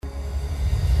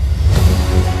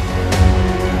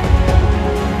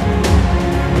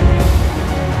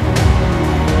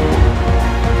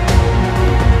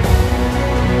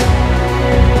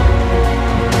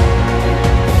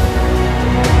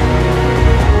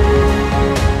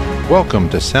Welcome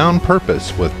to Sound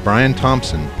Purpose with Brian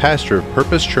Thompson, pastor of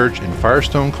Purpose Church in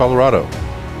Firestone, Colorado.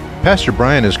 Pastor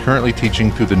Brian is currently teaching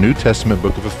through the New Testament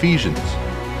book of Ephesians.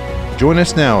 Join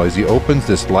us now as he opens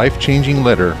this life-changing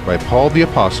letter by Paul the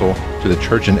Apostle to the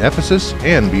church in Ephesus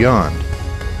and beyond.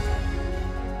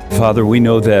 Father, we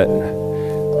know that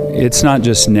it's not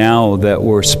just now that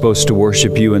we're supposed to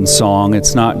worship you in song.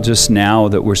 It's not just now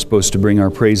that we're supposed to bring our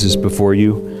praises before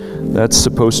you. That's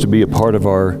supposed to be a part of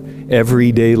our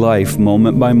everyday life,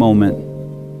 moment by moment.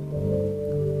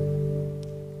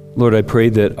 Lord, I pray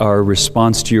that our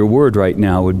response to your word right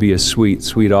now would be a sweet,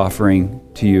 sweet offering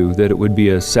to you, that it would be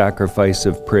a sacrifice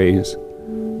of praise.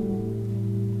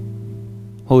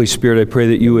 Holy Spirit, I pray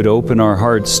that you would open our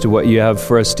hearts to what you have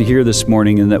for us to hear this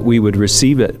morning and that we would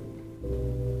receive it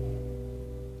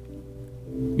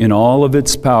in all of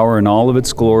its power and all of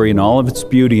its glory and all of its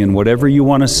beauty, and whatever you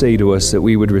want to say to us, that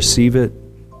we would receive it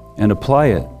and apply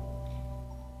it.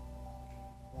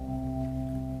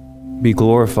 Be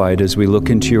glorified as we look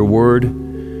into your word,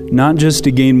 not just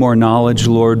to gain more knowledge,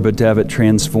 Lord, but to have it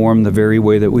transform the very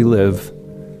way that we live.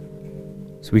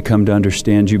 As we come to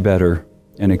understand you better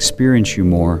and experience you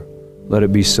more, let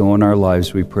it be so in our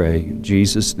lives, we pray. In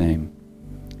Jesus' name.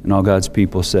 And all God's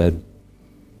people said,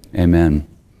 amen.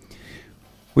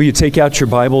 Will you take out your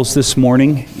Bibles this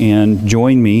morning and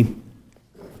join me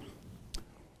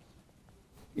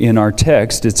in our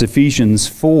text? It's Ephesians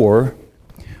 4.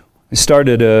 I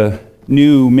started a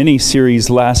new mini-series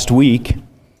last week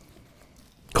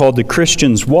called The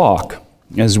Christian's Walk.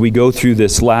 As we go through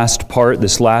this last part,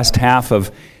 this last half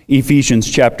of Ephesians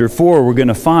chapter 4, we're going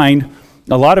to find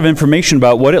a lot of information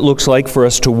about what it looks like for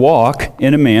us to walk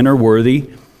in a manner worthy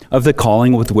of the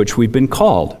calling with which we've been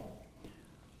called.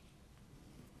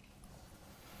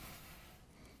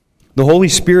 The Holy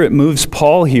Spirit moves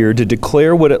Paul here to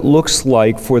declare what it looks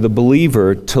like for the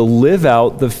believer to live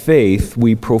out the faith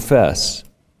we profess,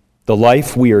 the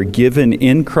life we are given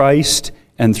in Christ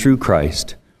and through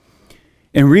Christ.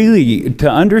 And really, to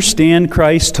understand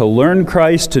Christ, to learn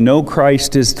Christ, to know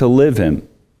Christ is to live Him.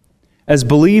 As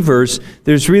believers,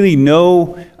 there's really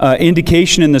no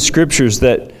indication in the Scriptures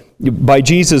that by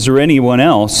Jesus or anyone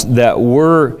else that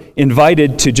we're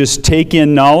invited to just take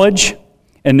in knowledge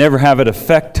and never have it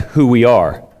affect who we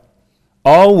are.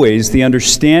 Always the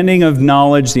understanding of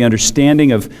knowledge, the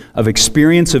understanding of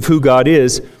experience of who God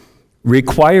is,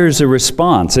 requires a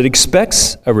response. It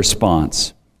expects a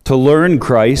response. To learn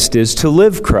Christ is to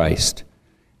live Christ.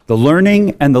 The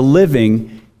learning and the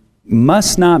living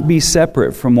must not be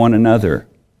separate from one another.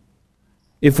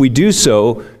 If we do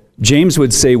so, James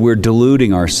would say we're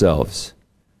deluding ourselves.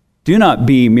 Do not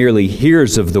be merely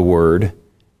hearers of the word,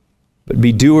 but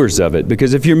be doers of it.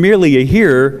 Because if you're merely a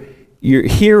hearer,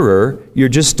 you're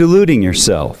just deluding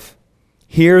yourself.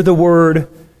 Hear the word,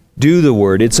 do the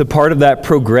word. It's a part of that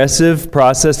progressive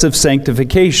process of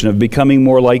sanctification, of becoming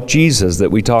more like Jesus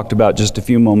that we talked about just a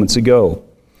few moments ago.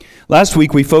 Last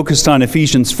week we focused on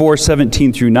Ephesians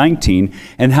 4:17 through 19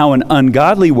 and how an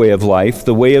ungodly way of life,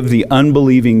 the way of the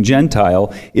unbelieving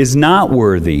Gentile, is not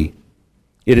worthy.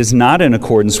 It is not in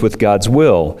accordance with God's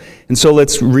will. And so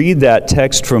let's read that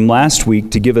text from last week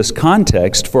to give us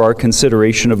context for our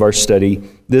consideration of our study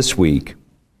this week.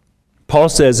 Paul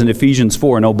says in Ephesians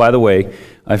 4, and oh, by the way,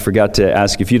 I forgot to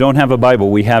ask, if you don't have a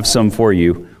Bible, we have some for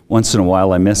you. Once in a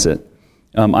while I miss it.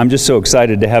 I'm just so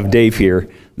excited to have Dave here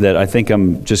that I think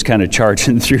I'm just kind of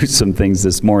charging through some things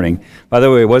this morning. By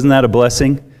the way, wasn't that a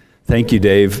blessing? Thank you,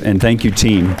 Dave, and thank you,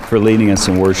 team, for leading us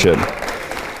in worship.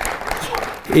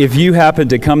 If you happen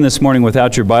to come this morning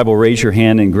without your Bible, raise your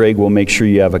hand and Greg will make sure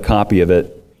you have a copy of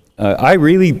it. I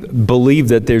really believe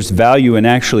that there's value in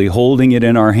actually holding it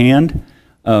in our hand,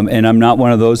 and I'm not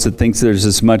one of those that thinks there's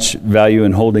as much value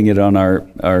in holding it on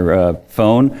our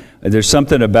phone. There's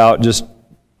something about just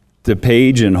the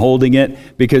page and holding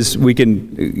it, because we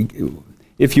can,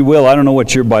 if you will, I don't know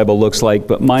what your Bible looks like,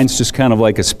 but mine's just kind of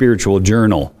like a spiritual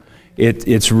journal.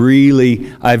 It's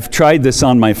really, I've tried this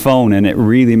on my phone and it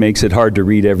really makes it hard to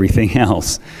read everything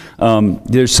else.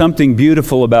 There's something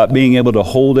beautiful about being able to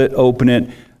hold it, open it,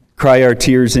 cry our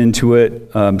tears into it,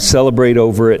 celebrate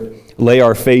over it, lay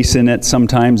our face in it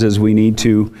sometimes as we need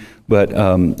to. But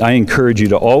I encourage you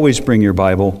to always bring your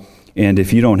Bible. And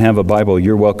if you don't have a Bible,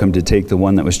 you're welcome to take the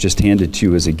one that was just handed to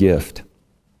you as a gift.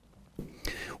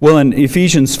 Well, in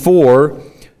Ephesians 4,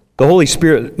 the Holy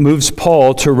Spirit moves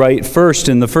Paul to write first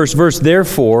in the first verse,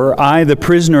 "Therefore, I, the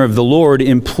prisoner of the Lord,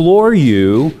 implore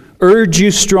you, urge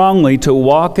you strongly to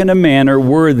walk in a manner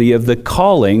worthy of the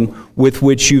calling with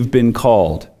which you've been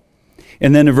called."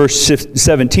 And then in verse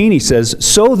 17 he says,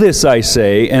 "So this I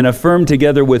say and affirm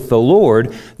together with the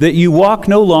Lord, that you walk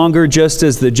no longer just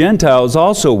as the Gentiles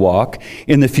also walk,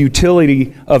 in the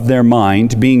futility of their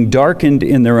mind, being darkened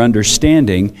in their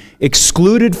understanding,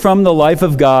 excluded from the life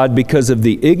of God because of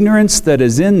the ignorance that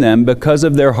is in them because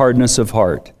of their hardness of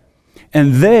heart.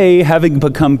 And they, having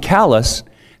become callous,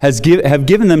 have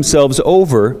given themselves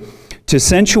over to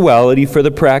sensuality for the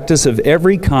practice of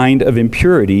every kind of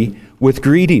impurity with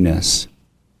greediness."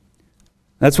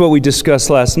 That's what we discussed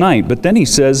last night. But then he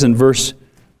says in verse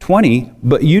 20,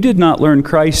 "But you did not learn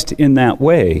Christ in that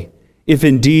way, if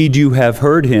indeed you have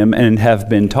heard him and have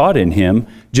been taught in him,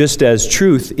 just as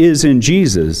truth is in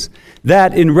Jesus,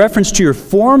 that in reference to your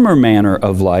former manner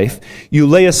of life, you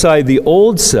lay aside the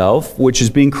old self, which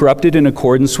is being corrupted in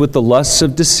accordance with the lusts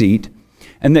of deceit,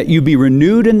 and that you be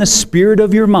renewed in the spirit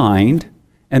of your mind,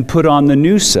 and put on the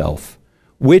new self,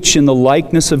 which in the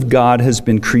likeness of God has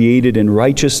been created in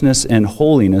righteousness and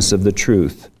holiness of the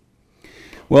truth."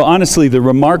 Well, honestly, the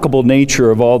remarkable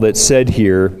nature of all that's said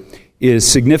here is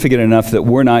significant enough that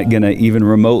we're not going to even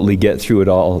remotely get through it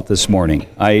all this morning.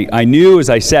 I knew as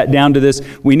I sat down to this,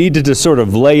 we needed to sort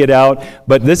of lay it out,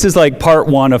 but this is like part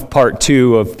one of part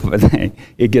two of,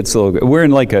 it gets a little, we're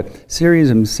in like a series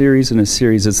and a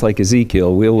series. It's like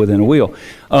Ezekiel, wheel within a wheel.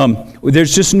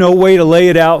 There's just no way to lay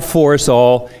it out for us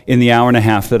all in the hour and a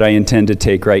half that I intend to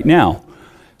take right now.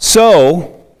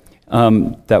 So,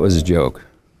 that was a joke.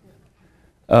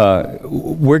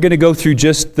 We're going to go through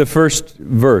just the first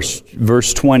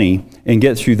verse 20, and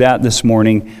get through that this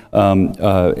morning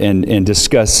and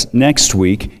discuss next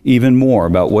week even more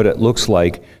about what it looks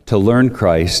like to learn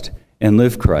Christ and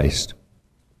live Christ.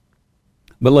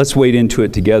 But let's wade into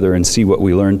it together and see what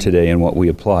we learn today and what we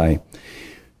apply.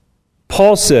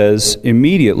 Paul says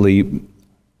immediately,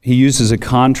 he uses a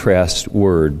contrast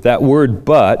word. That word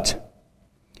 "but"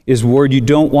 is a word you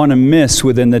don't want to miss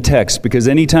within the text, because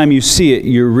anytime you see it,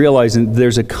 you're realizing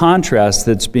there's a contrast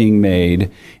that's being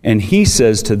made. And he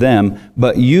says to them,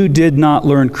 "But you did not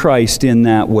learn Christ in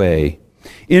that way."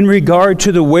 In regard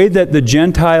to the way that the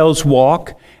Gentiles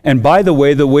walk, and by the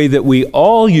way that we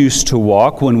all used to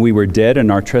walk when we were dead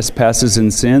in our trespasses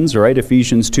and sins, right?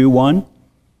 Ephesians 2:1.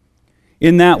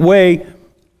 In that way,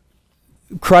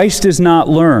 Christ is not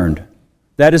learned.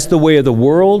 That is the way of the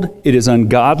world. It is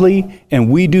ungodly, and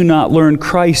we do not learn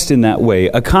Christ in that way.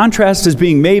 A contrast is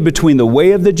being made between the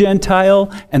way of the Gentile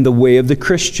and the way of the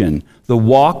Christian, the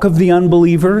walk of the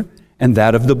unbeliever and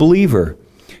that of the believer.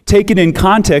 Taken in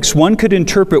context, one could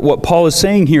interpret what Paul is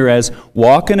saying here as,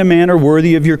 walk in a manner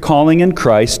worthy of your calling in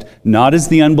Christ, not as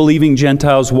the unbelieving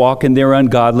Gentiles walk in their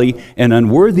ungodly and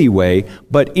unworthy way,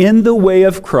 but in the way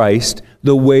of Christ,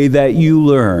 the way that you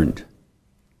learned.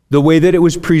 The way that it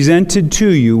was presented to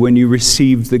you when you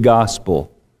received the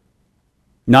gospel.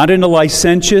 Not in a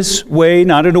licentious way,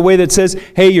 not in a way that says,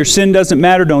 hey, your sin doesn't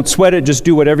matter, don't sweat it, just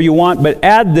do whatever you want, but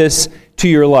add this to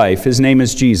your life. His name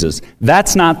is Jesus.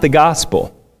 That's not the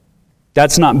gospel.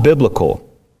 That's not biblical.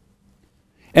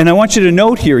 And I want you to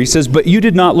note here, he says, but you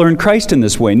did not learn Christ in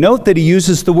this way. Note that he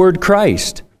uses the word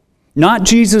Christ, not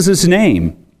Jesus'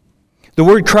 name. The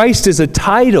word Christ is a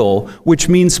title which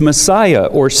means Messiah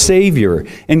or Savior.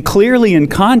 And clearly in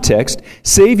context,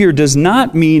 Savior does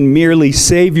not mean merely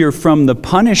Savior from the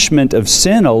punishment of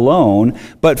sin alone,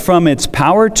 but from its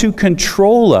power to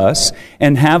control us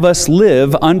and have us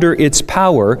live under its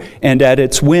power and at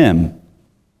its whim.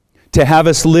 To have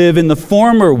us live in the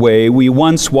former way we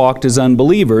once walked as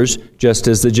unbelievers, just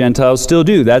as the Gentiles still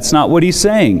do. That's not what he's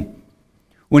saying.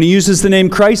 When he uses the name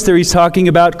Christ there, he's talking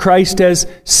about Christ as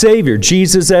Savior,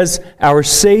 Jesus as our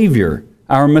Savior,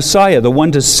 our Messiah, the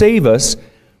one to save us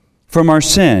from our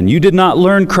sin. You did not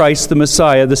learn Christ, the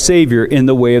Messiah, the Savior, in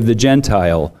the way of the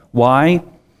Gentile. Why?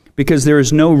 Because there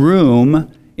is no room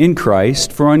in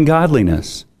Christ for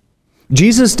ungodliness.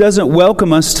 Jesus doesn't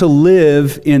welcome us to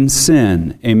live in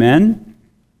sin. Amen?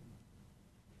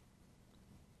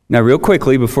 Now, real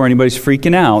quickly, before anybody's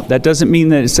freaking out, that doesn't mean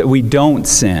that we don't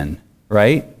sin.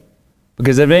 Right?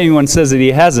 Because if anyone says that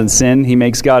he hasn't sinned, he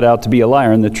makes God out to be a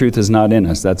liar, and the truth is not in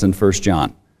us. That's in 1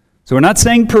 John. So we're not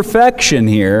saying perfection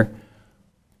here,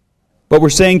 but we're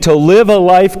saying to live a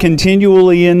life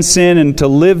continually in sin and to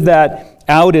live that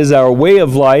out as our way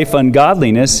of life,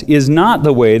 ungodliness, is not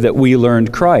the way that we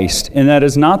learned Christ, and that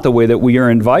is not the way that we are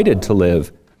invited to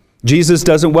live. Jesus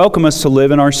doesn't welcome us to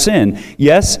live in our sin.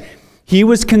 Yes, he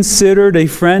was considered a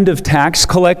friend of tax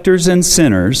collectors and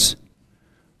sinners,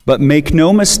 but make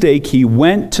no mistake, he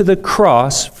went to the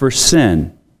cross for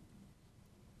sin.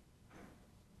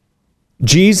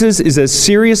 Jesus is as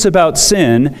serious about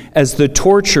sin as the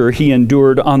torture he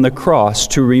endured on the cross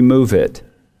to remove it.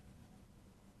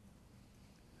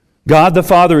 God the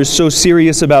Father is so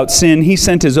serious about sin, He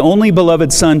sent His only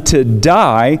beloved Son to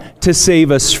die to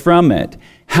save us from it.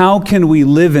 How can we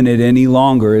live in it any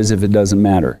longer as if it doesn't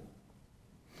matter?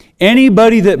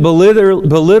 Anybody that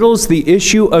belittles the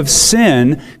issue of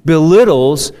sin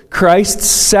belittles Christ's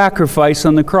sacrifice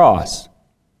on the cross.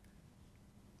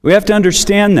 We have to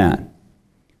understand that.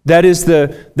 That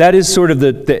is sort of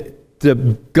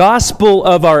the gospel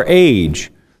of our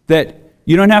age, that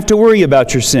you don't have to worry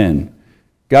about your sin.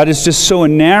 God is just so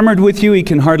enamored with you, He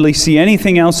can hardly see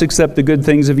anything else except the good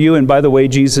things of you. And by the way,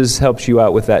 Jesus helps you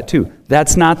out with that too.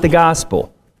 That's not the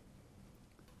gospel.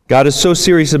 God is so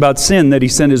serious about sin that He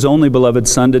sent His only beloved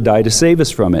Son to die to save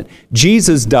us from it.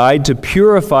 Jesus died to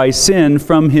purify sin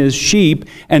from His sheep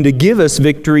and to give us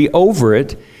victory over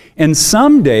it, and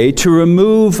someday to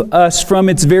remove us from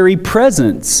its very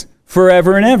presence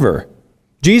forever and ever.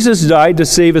 Jesus died to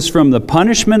save us from the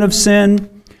punishment of sin,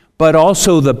 but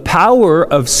also the power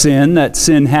of sin that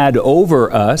sin had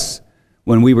over us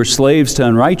when we were slaves to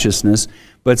unrighteousness.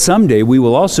 But someday we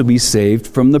will also be saved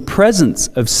from the presence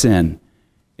of sin.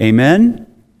 Amen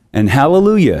and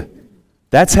hallelujah.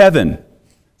 That's heaven.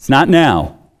 It's not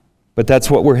now, but that's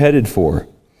what we're headed for.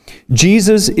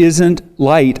 Jesus isn't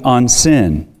light on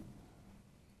sin.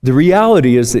 The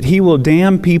reality is that He will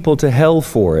damn people to hell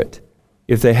for it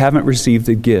if they haven't received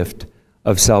the gift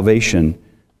of salvation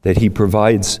that He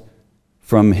provides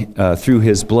through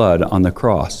His blood on the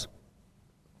cross.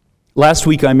 Last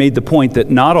week I made the point that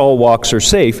not all walks are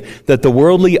safe, that the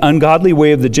worldly, ungodly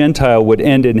way of the Gentile would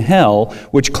end in hell,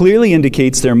 which clearly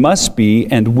indicates there must be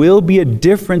and will be a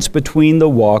difference between the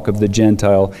walk of the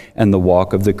Gentile and the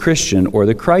walk of the Christian or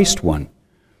the Christ one.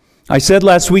 I said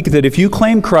last week that if you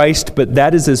claim Christ, but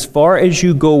that is as far as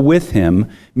you go with Him,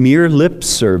 mere lip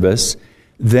service,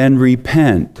 then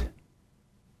repent.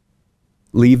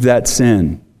 Leave that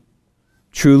sin.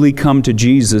 Truly come to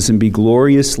Jesus and be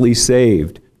gloriously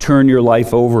saved. Turn your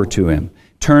life over to Him.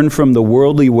 Turn from the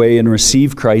worldly way and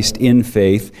receive Christ in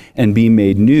faith and be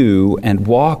made new and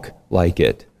walk like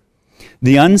it.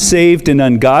 The unsaved and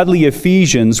ungodly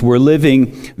Ephesians were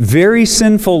living very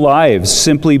sinful lives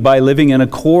simply by living in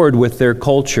accord with their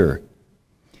culture.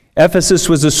 Ephesus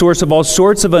was a source of all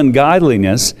sorts of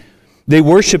ungodliness. They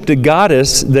worshipped a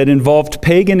goddess that involved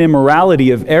pagan immorality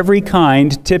of every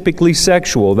kind, typically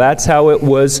sexual. That's how it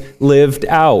was lived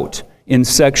out, in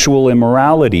sexual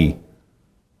immorality.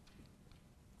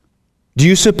 Do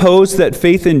you suppose that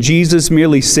faith in Jesus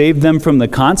merely saved them from the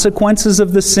consequences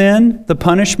of the sin, the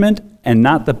punishment, and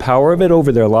not the power of it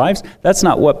over their lives? That's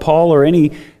not what Paul or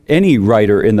any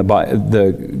writer in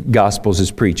the Gospels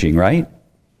is preaching, right?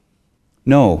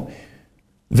 No.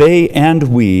 They and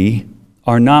we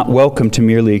are not welcome to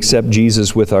merely accept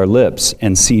Jesus with our lips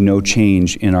and see no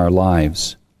change in our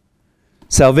lives.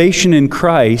 Salvation in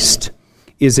Christ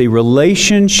is a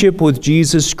relationship with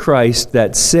Jesus Christ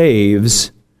that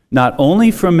saves not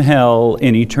only from hell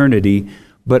in eternity,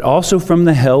 but also from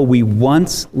the hell we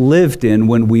once lived in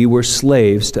when we were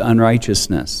slaves to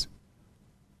unrighteousness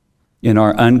in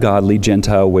our ungodly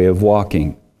Gentile way of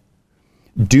walking.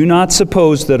 Do not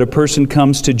suppose that a person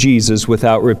comes to Jesus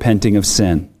without repenting of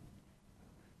sin.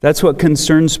 That's what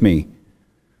concerns me.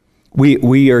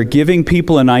 We are giving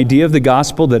people an idea of the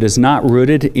gospel that is not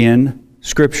rooted in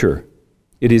Scripture.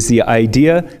 It is the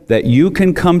idea that you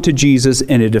can come to Jesus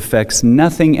and it affects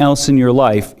nothing else in your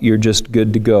life. You're just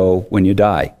good to go when you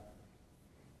die.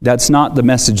 That's not the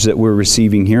message that we're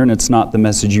receiving here, and it's not the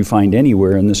message you find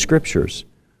anywhere in the Scriptures.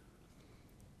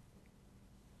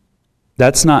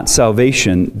 That's not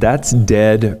salvation. That's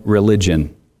dead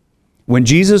religion. When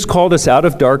Jesus called us out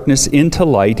of darkness into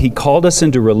light, He called us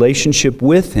into relationship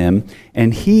with Him,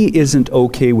 and He isn't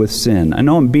okay with sin. I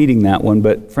know I'm beating that one,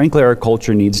 but frankly, our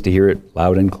culture needs to hear it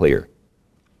loud and clear.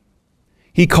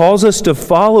 He calls us to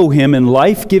follow Him in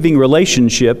life-giving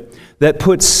relationship that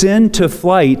puts sin to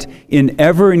flight in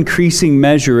ever-increasing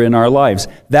measure in our lives.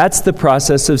 That's the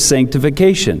process of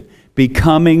sanctification,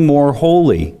 becoming more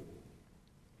holy.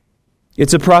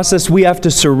 It's a process we have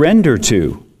to surrender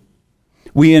to.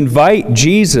 We invite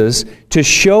Jesus to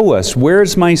show us,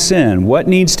 where's my sin? What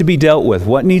needs to be dealt with?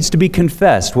 What needs to be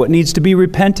confessed? What needs to be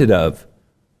repented of?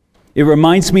 It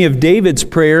reminds me of David's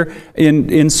prayer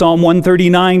in Psalm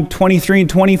 139, 23 and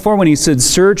 24, when he said,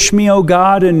 "Search me, O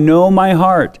God, and know my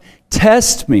heart.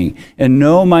 Test me and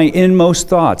know my inmost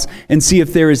thoughts, and see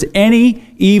if there is any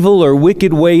evil or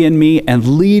wicked way in me, and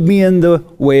lead me in the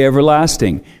way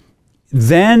everlasting."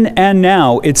 Then and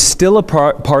now, it's still a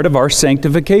part of our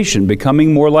sanctification,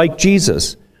 becoming more like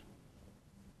Jesus.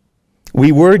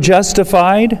 We were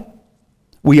justified,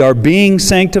 we are being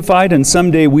sanctified, and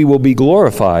someday we will be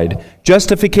glorified.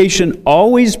 Justification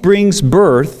always brings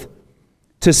birth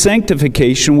to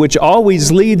sanctification, which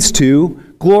always leads to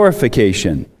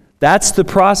glorification. That's the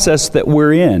process that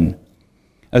we're in.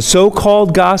 A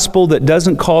so-called gospel that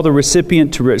doesn't call the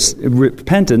recipient to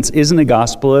repentance isn't a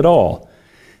gospel at all.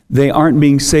 They aren't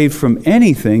being saved from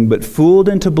anything but fooled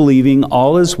into believing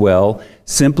all is well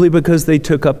simply because they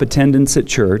took up attendance at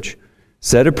church,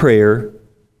 said a prayer,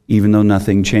 even though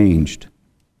nothing changed.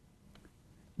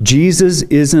 Jesus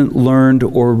isn't learned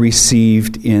or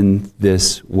received in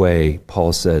this way,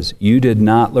 Paul says. You did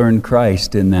not learn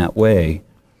Christ in that way.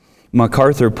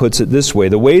 MacArthur puts it this way: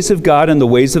 the ways of God and the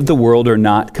ways of the world are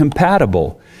not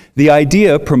compatible. The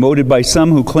idea, promoted by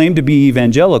some who claim to be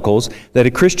evangelicals, that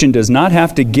a Christian does not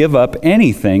have to give up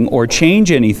anything or change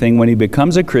anything when he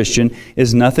becomes a Christian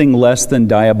is nothing less than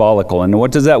diabolical. And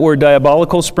what does that word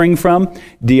diabolical spring from?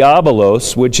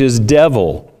 Diabolos, which is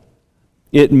devil.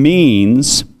 It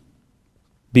means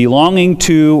belonging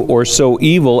to or so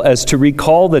evil as to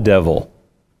recall the devil.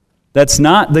 That's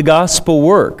not the gospel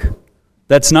work.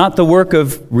 That's not the work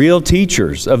of real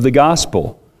teachers of the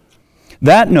gospel.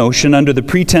 That notion, under the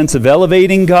pretense of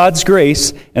elevating God's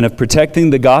grace and of protecting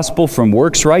the gospel from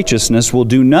works righteousness, will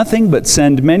do nothing but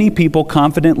send many people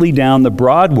confidently down the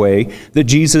broad way that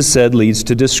Jesus said leads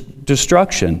to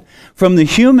destruction. From the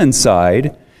human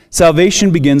side,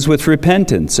 salvation begins with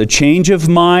repentance, a change of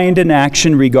mind and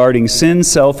action regarding sin,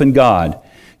 self, and God.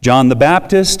 John the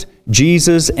Baptist,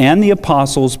 Jesus, and the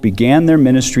apostles began their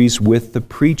ministries with the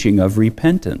preaching of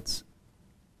repentance.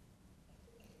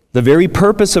 The very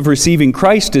purpose of receiving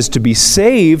Christ is to be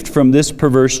saved from this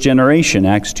perverse generation,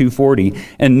 Acts 2:40.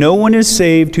 And no one is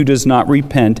saved who does not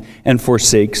repent and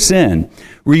forsake sin.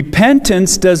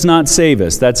 Repentance does not save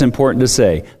us. That's important to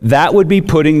say. That would be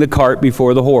putting the cart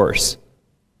before the horse.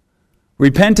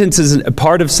 Repentance is a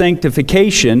part of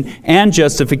sanctification and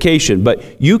justification, but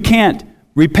you can't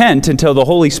repent until the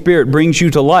Holy Spirit brings you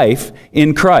to life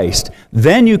in Christ.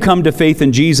 Then you come to faith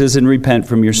in Jesus and repent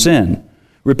from your sin.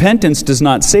 Repentance does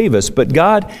not save us, but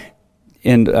God,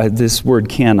 and this word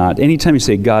cannot, anytime you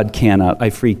say God cannot,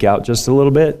 I freak out just a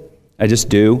little bit. I just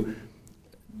do.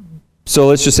 So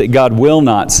let's just say God will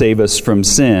not save us from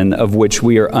sin of which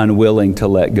we are unwilling to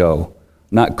let go.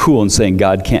 Not cool in saying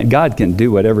God can't. God can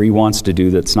do whatever He wants to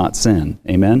do that's not sin.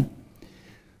 Amen?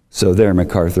 So there,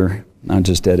 MacArthur. I'll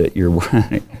just edit your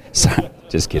word. Sorry,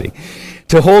 just kidding.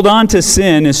 To hold on to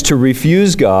sin is to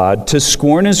refuse God, to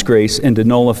scorn His grace, and to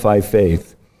nullify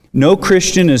faith. No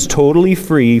Christian is totally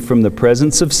free from the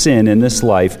presence of sin in this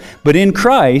life, but in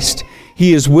Christ,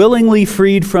 he is willingly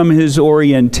freed from his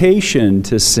orientation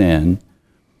to sin.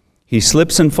 He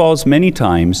slips and falls many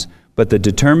times, but the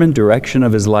determined direction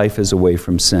of his life is away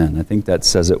from sin. I think that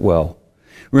says it well.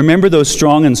 Remember those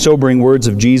strong and sobering words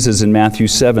of Jesus in Matthew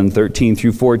 7:13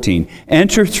 through 14.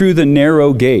 Enter through the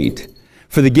narrow gate.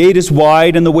 For the gate is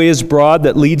wide and the way is broad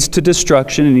that leads to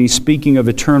destruction, and he's speaking of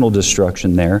eternal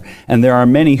destruction there, and there are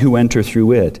many who enter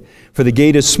through it. For the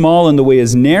gate is small and the way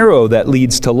is narrow that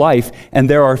leads to life, and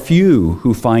there are few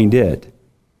who find it.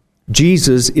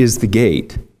 Jesus is the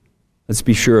gate. Let's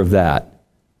be sure of that.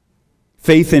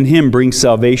 Faith in Him brings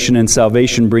salvation, and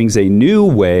salvation brings a new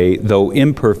way, though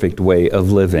imperfect way,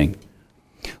 of living.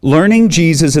 Learning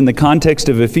Jesus in the context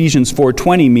of Ephesians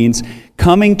 4:20 means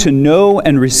coming to know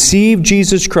and receive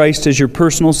Jesus Christ as your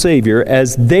personal Savior,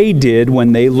 as they did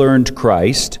when they learned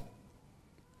Christ.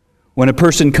 When a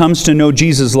person comes to know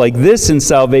Jesus like this in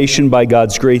salvation by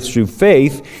God's grace through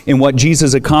faith in what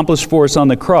Jesus accomplished for us on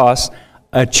the cross,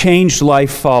 a changed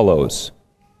life follows.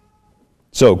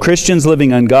 So, Christians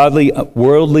living ungodly,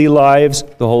 worldly lives,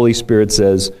 the Holy Spirit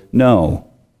says, no.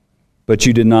 But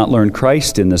you did not learn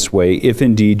Christ in this way, if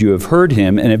indeed you have heard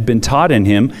Him and have been taught in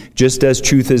Him, just as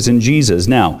truth is in Jesus.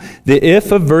 Now, the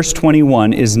if of verse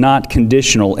 21 is not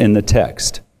conditional in the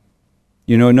text.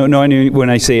 You know, when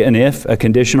I say an if, a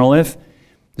conditional if,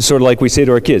 it's sort of like we say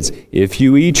to our kids, if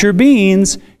you eat your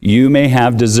beans, you may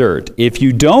have dessert. If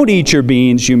you don't eat your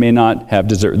beans, you may not have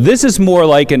dessert. This is more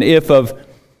like an if of,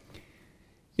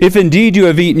 if indeed you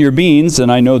have eaten your beans,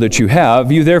 and I know that you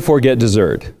have, you therefore get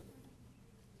dessert.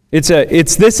 It's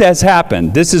this has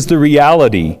happened. This is the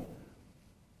reality.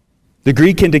 The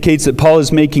Greek indicates that Paul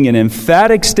is making an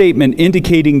emphatic statement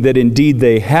indicating that indeed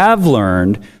they have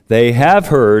learned, they have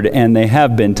heard, and they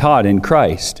have been taught in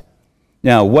Christ.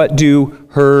 Now, what do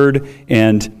heard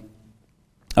and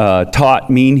taught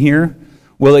mean here?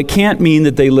 Well, it can't mean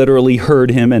that they literally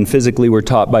heard Him and physically were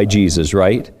taught by Jesus,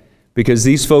 right? Because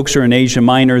these folks are in Asia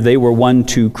Minor. They were won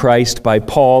to Christ by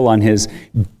Paul on his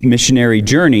missionary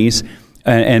journeys.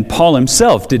 And Paul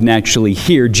himself didn't actually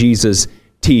hear Jesus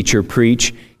teach or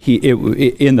preach.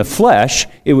 in the flesh,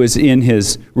 it was in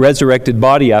his resurrected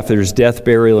body after his death,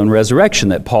 burial, and resurrection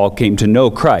that Paul came to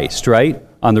know Christ, right?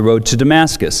 On the road to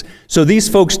Damascus. So these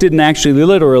folks didn't actually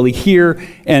literally hear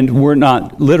and were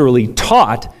not literally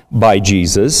taught by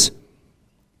Jesus.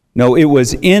 No, it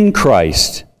was in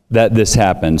Christ that this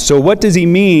happened. So what does he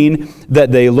mean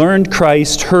that they learned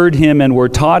Christ, heard him, and were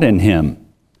taught in him?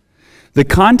 The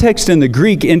context in the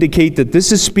Greek indicate that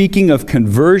this is speaking of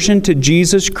conversion to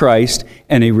Jesus Christ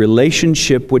and a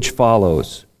relationship which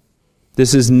follows.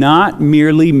 This is not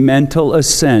merely mental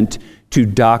assent to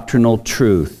doctrinal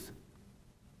truth.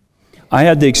 I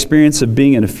had the experience of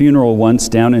being at a funeral once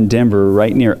down in Denver,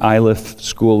 right near Iliff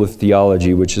School of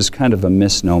Theology, which is kind of a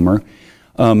misnomer.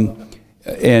 And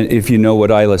if you know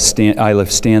what Iliff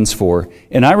stands for.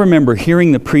 And I remember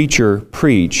hearing the preacher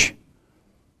preach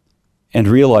and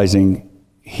realizing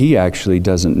he actually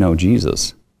doesn't know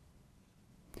Jesus.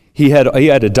 He had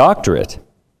a doctorate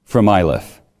from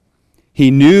Iliff.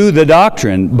 He knew the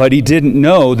doctrine, but he didn't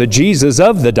know the Jesus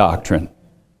of the doctrine.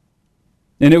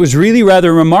 And it was really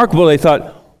rather remarkable. I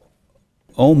thought,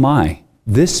 oh my,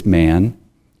 this man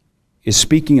is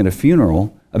speaking at a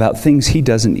funeral about things he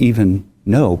doesn't even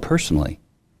know personally.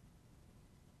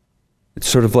 It's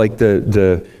sort of like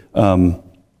the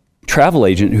travel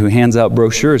agent who hands out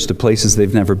brochures to places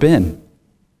they've never been.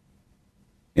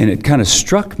 And it kind of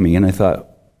struck me, and I thought,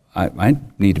 I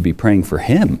need to be praying for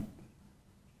him.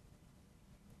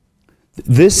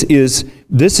 This is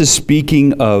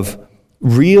speaking of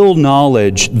real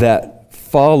knowledge that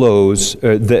follows,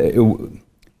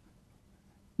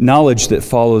 knowledge that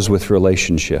follows with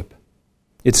relationship.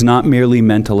 It's not merely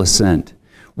mental assent.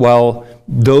 While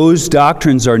those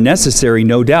doctrines are necessary,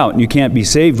 no doubt, and you can't be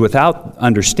saved without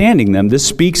understanding them, this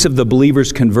speaks of the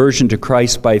believer's conversion to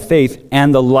Christ by faith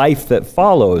and the life that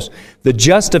follows, the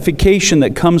justification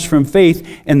that comes from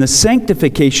faith, and the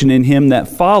sanctification in him that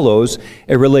follows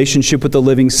a relationship with the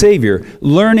living Savior.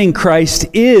 Learning Christ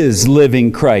is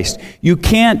living Christ. You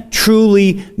can't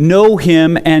truly know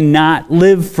him and not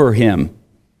live for him.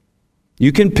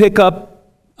 You can pick up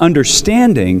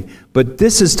understanding, but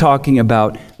this is talking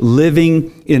about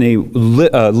living in a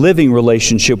living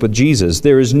relationship with Jesus.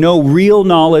 There is no real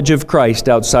knowledge of Christ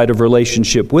outside of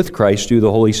relationship with Christ through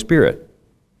the Holy Spirit.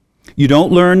 You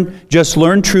don't just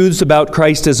learn truths about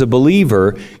Christ as a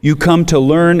believer. You come to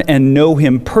learn and know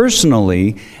him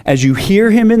personally as you hear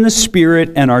him in the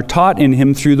Spirit and are taught in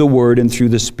him through the Word and through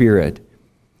the Spirit.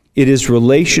 It is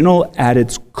relational at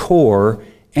its core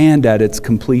and at its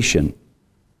completion.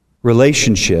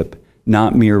 Relationship,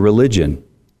 not mere religion.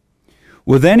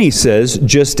 Well, then he says,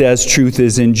 just as truth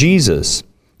is in Jesus.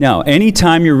 Now,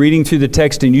 anytime you're reading through the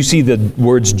text and you see the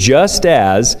words just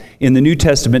as in the New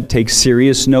Testament, take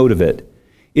serious note of it.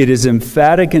 It is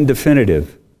emphatic and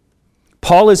definitive.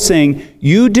 Paul is saying,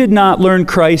 you did not learn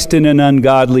Christ in an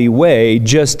ungodly way,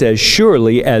 just as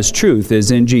surely as truth is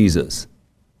in Jesus.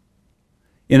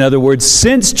 In other words,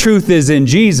 since truth is in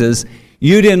Jesus,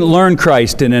 you didn't learn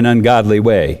Christ in an ungodly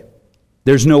way.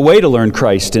 There's no way to learn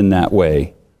Christ in that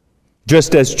way.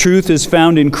 Just as truth is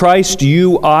found in Christ,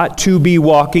 you ought to be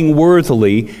walking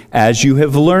worthily as you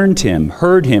have learned him,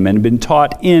 heard him, and been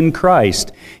taught in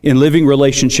Christ, in living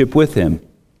relationship with him.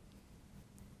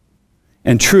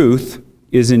 And truth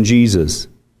is in Jesus.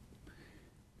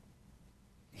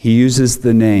 He uses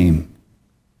the name,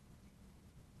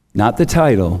 not the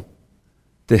title,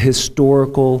 the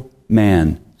historical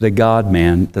man, the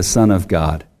God-man, the Son of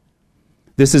God.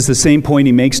 This is the same point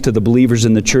he makes to the believers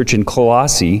in the church in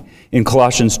Colossae, in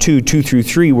Colossians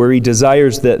 2:2-3, where he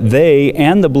desires that they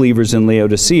and the believers in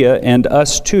Laodicea, and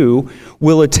us too,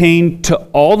 will attain to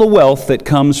all the wealth that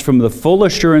comes from the full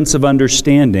assurance of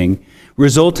understanding,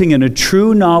 resulting in a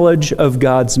true knowledge of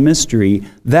God's mystery,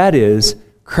 that is,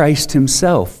 Christ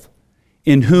himself,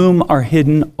 in whom are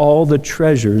hidden all the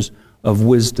treasures of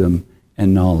wisdom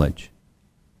and knowledge.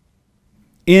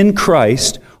 In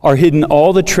Christ are hidden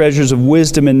all the treasures of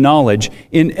wisdom and knowledge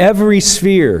in every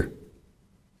sphere.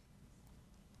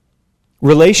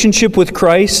 Relationship with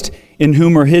Christ, in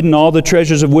whom are hidden all the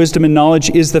treasures of wisdom and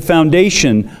knowledge, is the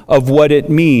foundation of what it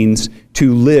means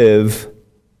to live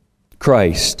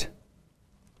Christ.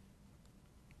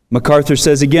 MacArthur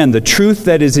says again, the truth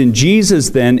that is in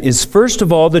Jesus then is first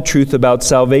of all the truth about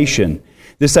salvation.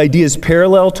 This idea is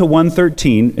parallel to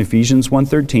Ephesians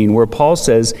 1:13, where Paul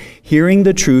says, hearing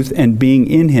the truth and being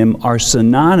in him are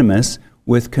synonymous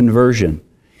with conversion.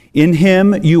 In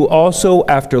him you also,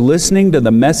 after listening to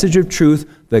the message of truth,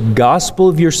 the gospel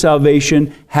of your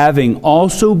salvation, having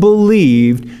also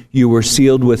believed, you were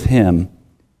sealed with him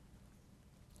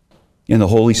with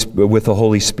the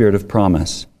Holy Spirit of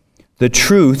promise. The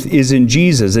truth is in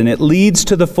Jesus, and it leads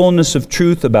to the fullness of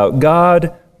truth about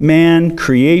God, man,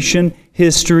 creation,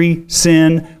 history,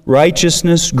 sin,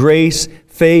 righteousness, grace,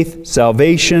 faith,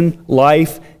 salvation,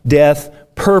 life, death,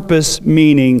 purpose,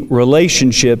 meaning,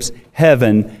 relationships,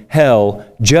 heaven, hell,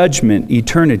 judgment,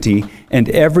 eternity, and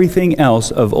everything else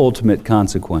of ultimate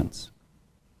consequence.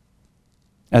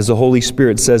 As the Holy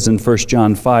Spirit says in 1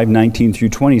 John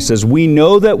 5:19-20, says, "We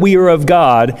know that we are of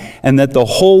God, and that the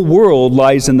whole world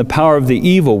lies in the power of the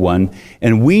evil one.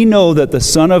 And we know that the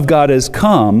Son of God has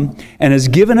come and has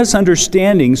given us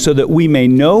understanding so that we may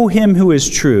know him who is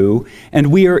true, and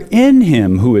we are in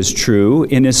him who is true,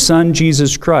 in his Son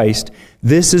Jesus Christ.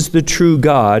 This is the true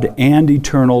God and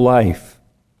eternal life."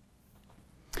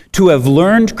 To have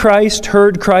learned Christ,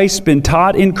 heard Christ, been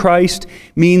taught in Christ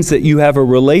means that you have a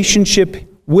relationship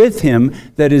with him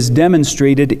that is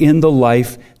demonstrated in the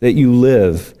life that you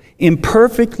live.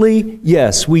 Imperfectly,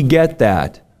 yes, we get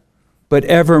that, but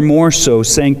ever more so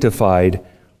sanctified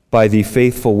by the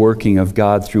faithful working of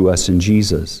God through us in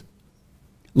Jesus.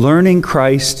 Learning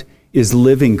Christ is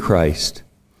living Christ.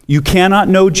 You cannot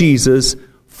know Jesus,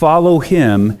 follow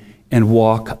him, and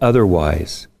walk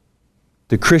otherwise.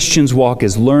 The Christian's walk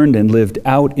is learned and lived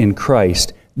out in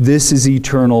Christ. This is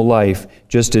eternal life,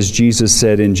 just as Jesus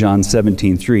said in John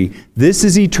 17:3. This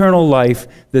is eternal life,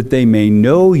 that they may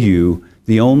know you,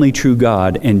 the only true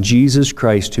God, and Jesus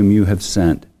Christ whom you have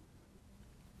sent.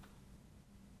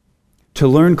 To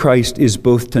learn Christ is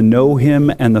both to know him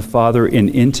and the Father in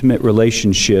intimate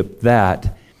relationship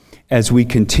that, as we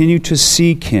continue to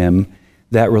seek him,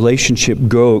 that relationship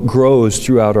grows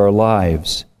throughout our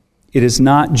lives. It is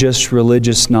not just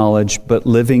religious knowledge, but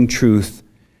living truth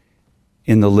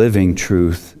in the living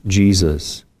truth,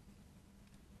 Jesus.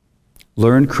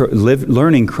 Learning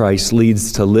Christ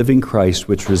leads to living Christ,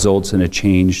 which results in a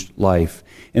changed life.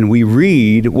 And we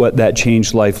read what that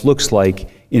changed life looks like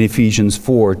in Ephesians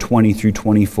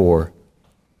 4:20-24.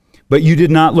 "But you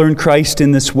did not learn Christ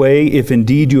in this way, if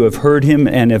indeed you have heard him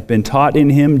and have been taught in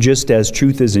him, just as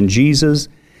truth is in Jesus,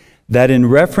 that in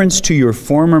reference to your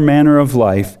former manner of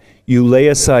life, you lay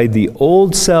aside the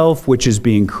old self, which is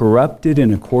being corrupted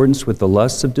in accordance with the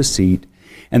lusts of deceit,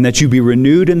 and that you be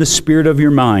renewed in the spirit of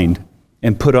your mind,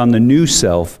 and put on the new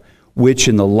self, which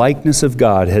in the likeness of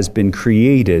God has been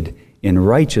created in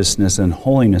righteousness and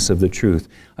holiness of the truth."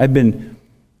 I've been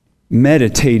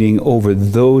meditating over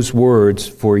those words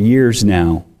for years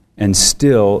now, and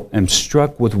still am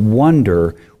struck with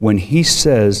wonder when he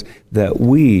says that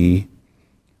we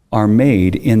are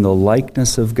made in the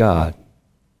likeness of God,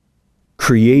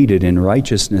 created in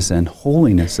righteousness and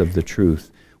holiness of the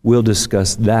truth. We'll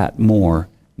discuss that more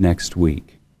next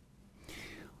week.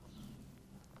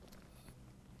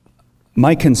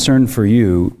 My concern for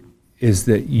you is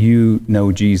that you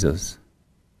know Jesus.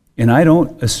 And I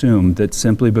don't assume that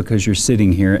simply because you're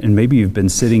sitting here, and maybe you've been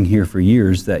sitting here for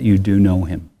years, that you do know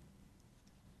him.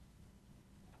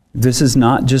 This is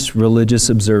not just religious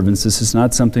observance. This is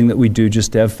not something that we do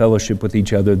just to have fellowship with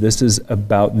each other. This is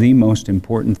about the most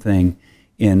important thing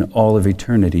in all of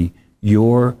eternity,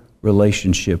 your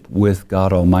relationship with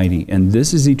God Almighty. And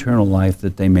this is eternal life,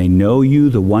 that they may know you,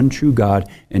 the one true God,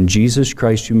 and Jesus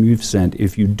Christ whom you've sent.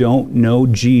 If you don't know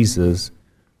Jesus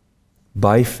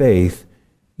by faith,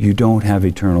 you don't have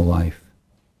eternal life.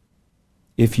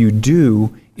 If you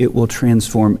do, it will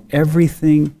transform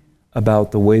everything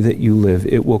about the way that you live.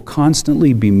 It will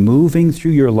constantly be moving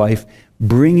through your life,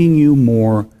 bringing you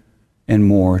more and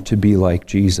more to be like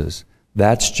Jesus.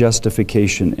 That's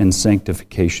justification and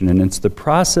sanctification, and it's the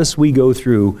process we go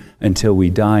through until we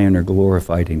die and are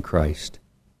glorified in Christ.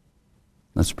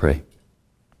 Let's pray.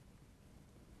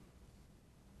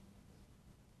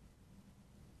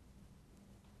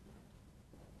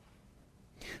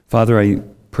 Father, I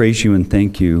praise you and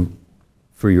thank you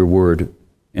for your word,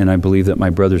 and I believe that my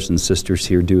brothers and sisters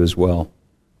here do as well.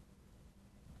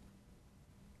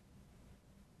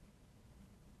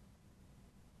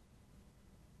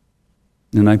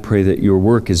 And I pray that your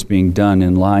work is being done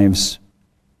in lives,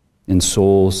 in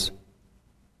souls,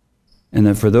 and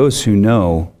that for those who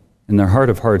know in their heart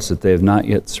of hearts that they have not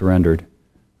yet surrendered,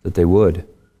 that they would,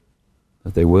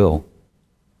 that they will,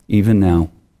 even now.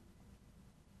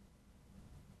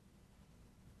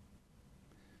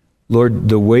 Lord,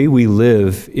 the way we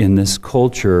live in this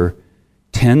culture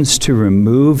tends to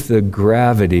remove the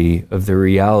gravity of the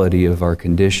reality of our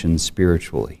condition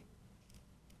spiritually.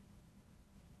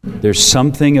 There's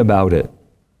something about it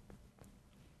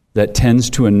that tends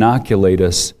to inoculate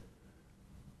us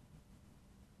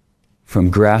from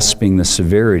grasping the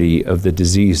severity of the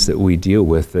disease that we deal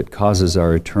with that causes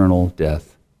our eternal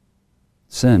death.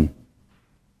 Sin.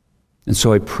 And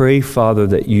so I pray, Father,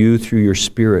 that you, through your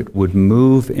Spirit, would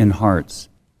move in hearts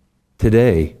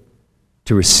today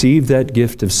to receive that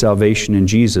gift of salvation in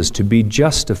Jesus, to be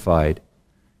justified,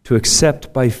 to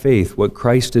accept by faith what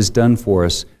Christ has done for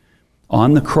us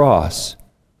on the cross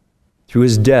through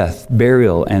his death,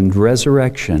 burial, and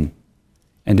resurrection,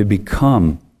 and to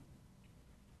become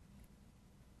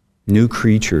new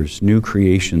creatures, new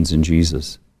creations in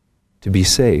Jesus, to be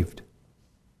saved.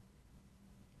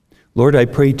 Lord, I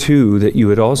pray too that you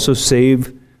would also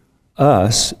save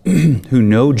us who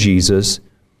know Jesus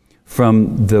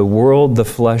from the world, the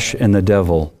flesh, and the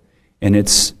devil, and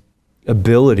its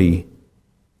ability,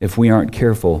 if we aren't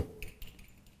careful,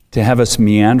 to have us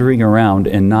meandering around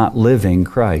and not living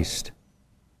Christ.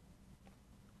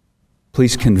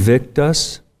 Please convict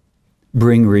us,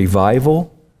 bring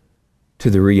revival to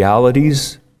the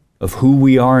realities of who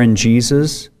we are in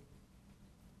Jesus,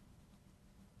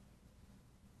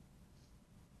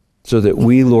 so that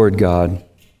we, Lord God,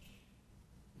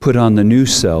 put on the new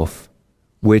self,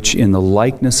 which in the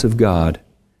likeness of God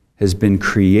has been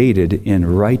created in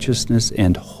righteousness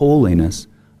and holiness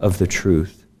of the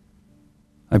truth.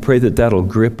 I pray that that'll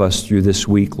grip us through this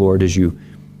week, Lord, as you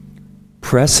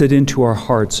press it into our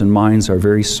hearts and minds, our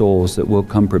very souls, that we'll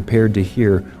come prepared to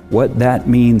hear what that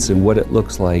means and what it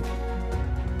looks like.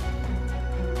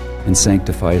 And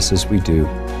sanctify us as we do.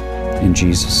 In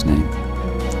Jesus' name,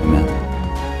 amen.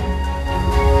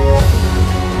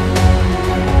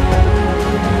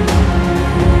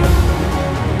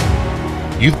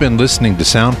 You've been listening to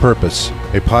Sound Purpose,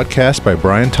 a podcast by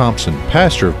Brian Thompson,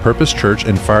 pastor of Purpose Church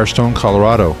in Firestone,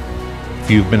 Colorado. If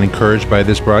you've been encouraged by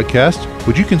this broadcast,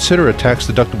 would you consider a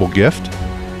tax-deductible gift?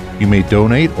 You may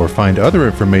donate or find other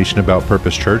information about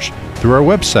Purpose Church through our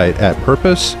website at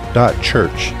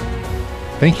purpose.church.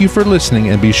 Thank you for listening,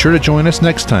 and be sure to join us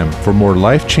next time for more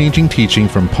life-changing teaching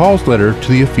from Paul's letter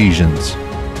to the Ephesians.